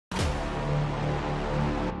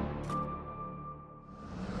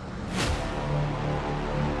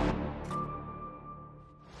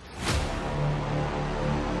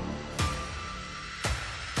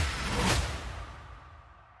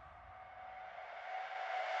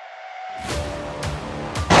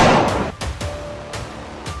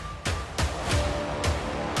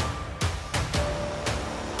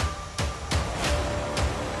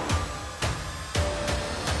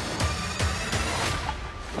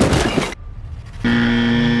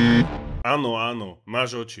Áno, áno,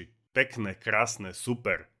 máš oči. Pekné, krásne,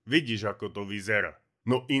 super. Vidíš, ako to vyzerá.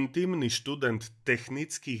 No intimný študent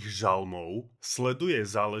technických žalmov sleduje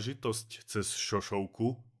záležitosť cez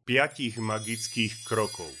šošovku 5 magických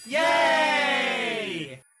krokov.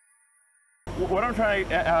 Yay! What I'm trying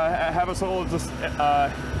to have us all just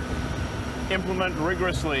implement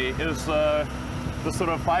rigorously is the sort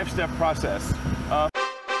of 5-step process.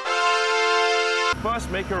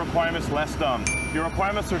 First, make your requirements less dumb. Your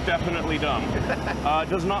requirements are definitely dumb.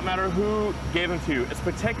 It does not matter who gave them to you. It's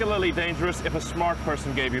particularly dangerous if a smart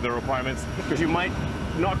person gave you the requirements, because you might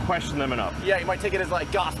not question them enough. Yeah, you might take it as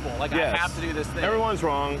like gospel, like Yes. I have to do this thing. Everyone's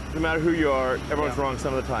wrong, no matter who you are, everyone's wrong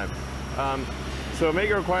some of the time. So make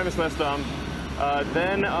your requirements less dumb.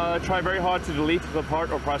 Then try very hard to delete the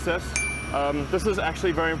part or process. This is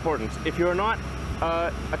actually very important. If you're not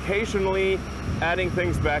occasionally adding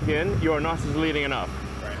things back in, you are not deleting enough.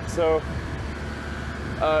 Right. So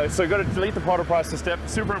go to delete the part or process step,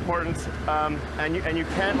 super important, and you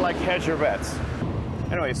can't like hedge your bets.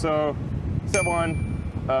 Anyway, so step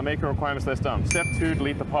 1, make your requirements less dumb. Step 2,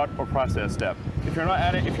 delete the part or process step. If you're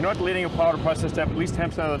not deleting a part or process step at least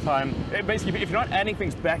 10% of the time, basically if you're not adding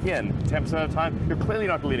things back in 10% of the time, you're clearly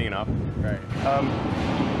not deleting enough. Right.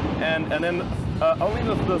 And then only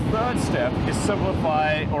the third step is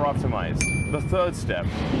simplify or optimize. The third step,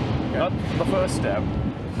 not the first step.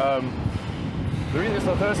 The reason it's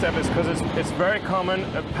the third step is because it's very common,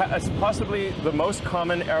 it's possibly the most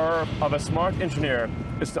common error of a smart engineer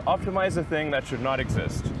is to optimize a thing that should not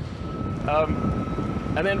exist.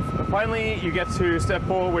 And then finally you get to step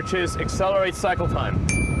 4, which is accelerate cycle time.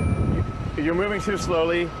 You're moving too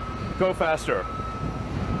slowly, go faster.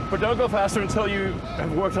 But don't go faster until you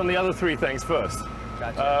have worked on the other 3 things first.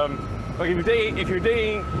 Gotcha. Like if you're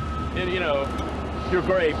digging, you know, your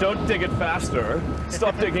grave, don't dig it faster.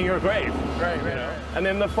 Stop digging your grave. Right, You right, know? right. And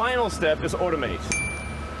then the final step is automate.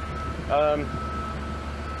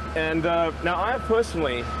 Now I have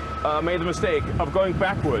personally made the mistake of going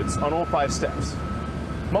backwards on all 5 steps,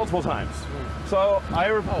 multiple times. So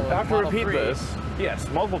I have to Model repeat 3. this, yes,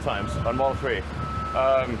 multiple times on Model 3,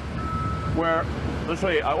 where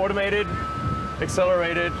literally I automated,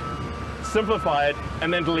 accelerated, simplified,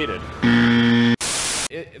 and then deleted.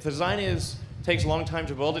 If the design takes a long time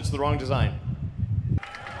to build, it's the wrong design.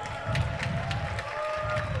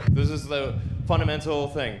 This is the fundamental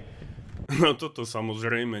thing. No toto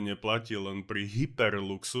samozrejme neplatí len pri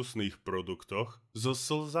hyperluxusných produktoch so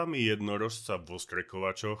slzami jednorožca vo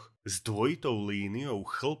strekovačoch s dvojitou líniou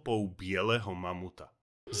chlpov bieleho mamuta.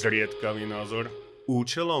 Zriedkavý názor: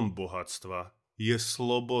 účelom bohatstva je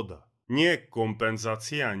sloboda, nie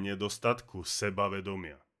kompenzácia nedostatku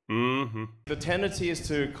sebavedomia. The tendency is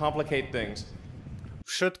to complicate things.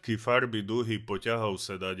 Všetky farby duhy poťahov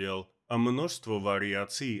sedadiel a množstvo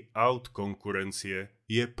variácií aut konkurencie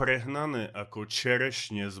je prehnané ako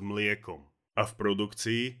čerešne s mliekom a v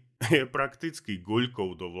produkcii je prakticky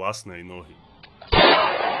guľkou do vlastnej nohy.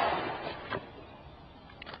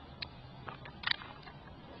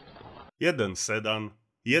 Jeden sedan,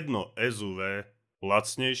 jedno SUV,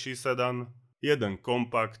 lacnejší sedan, jeden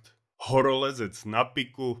kompakt, horolezec na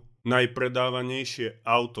piku, najpredávanejšie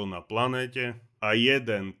auto na planéte a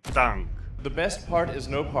jeden tank. The best part is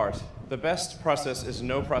no part. The best process is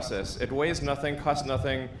no process. It weighs nothing, costs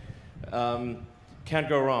nothing, can't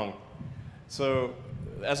go wrong. So,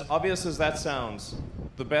 as obvious as that sounds,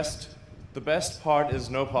 the best part is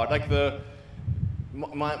no part. Like the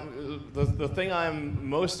thing I'm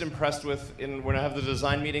most impressed with when I have the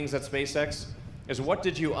design meetings at SpaceX is what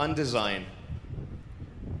did you undesign?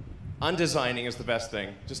 Undesigning is the best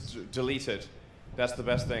thing. Just delete it. That's the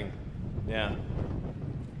best thing. Yeah.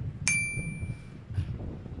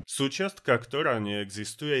 Súčiastka, ktorá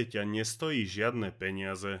neexistuje, ťa nestojí žiadne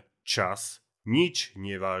peniaze, čas, nič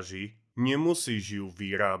neváži, nemusíš ju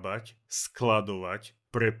vyrábať, skladovať,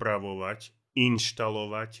 prepravovať,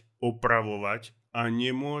 inštalovať, opravovať a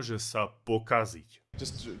nemôže sa pokaziť.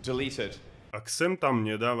 Just delete it. Ak sem tam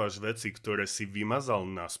nedávaš veci, ktoré si vymazal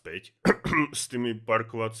naspäť, s tými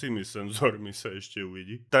parkovacími senzormi sa ešte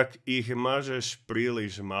uvidí, tak ich mážeš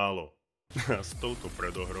príliš málo. A s touto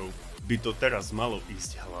predohrou by to teraz malo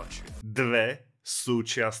ísť hladšie. 2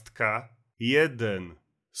 súčiastka, 1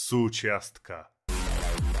 súčiastka.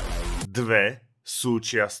 2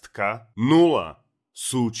 súčiastka, 0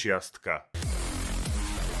 súčiastka.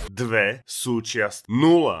 2 súčiastka,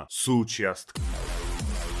 0 súčiastka.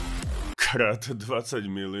 Krát 20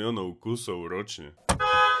 miliónov kusov ročne.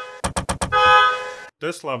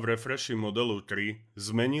 Tesla v refreshi modelu 3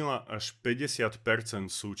 zmenila až 50%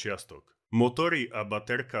 súčiastok. Motory a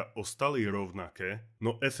baterka ostali rovnaké,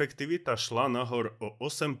 no efektivita šla nahor o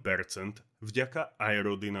 8% vďaka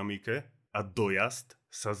aerodynamike a dojazd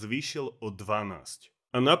sa zvýšil o 12%.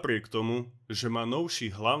 A napriek tomu, že má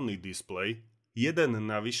novší hlavný displej, jeden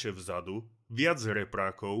navyše vzadu, viac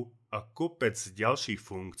reprákov a kopec ďalších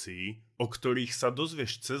funkcií, o ktorých sa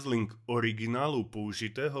dozvieš cez link originálu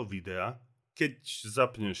použitého videa, keď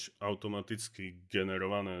zapneš automaticky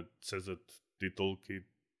generované CZ titulky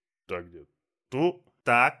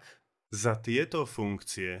tak za tieto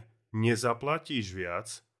funkcie nezaplatíš viac,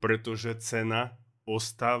 pretože cena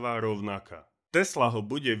ostáva rovnaká. Tesla ho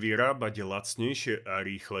bude vyrábať lacnejšie a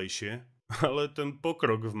rýchlejšie, ale ten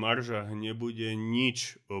pokrok v maržách nebude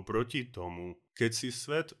nič oproti tomu, keď si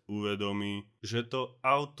svet uvedomí, že to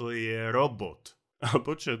auto je robot a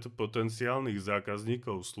počet potenciálnych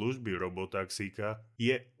zákazníkov služby robotaxíka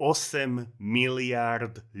je 8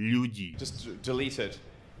 miliárd ľudí. Just delete it.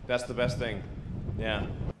 That's the best thing. Yeah.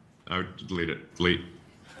 I would delete it. Delete.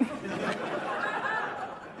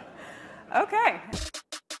 Okay.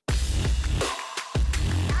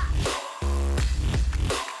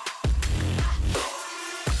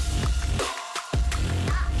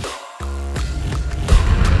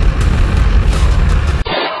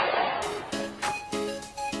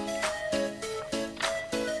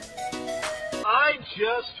 I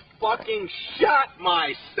just fucking shot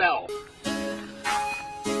myself.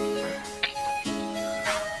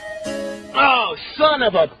 Oh, son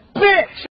of a bitch!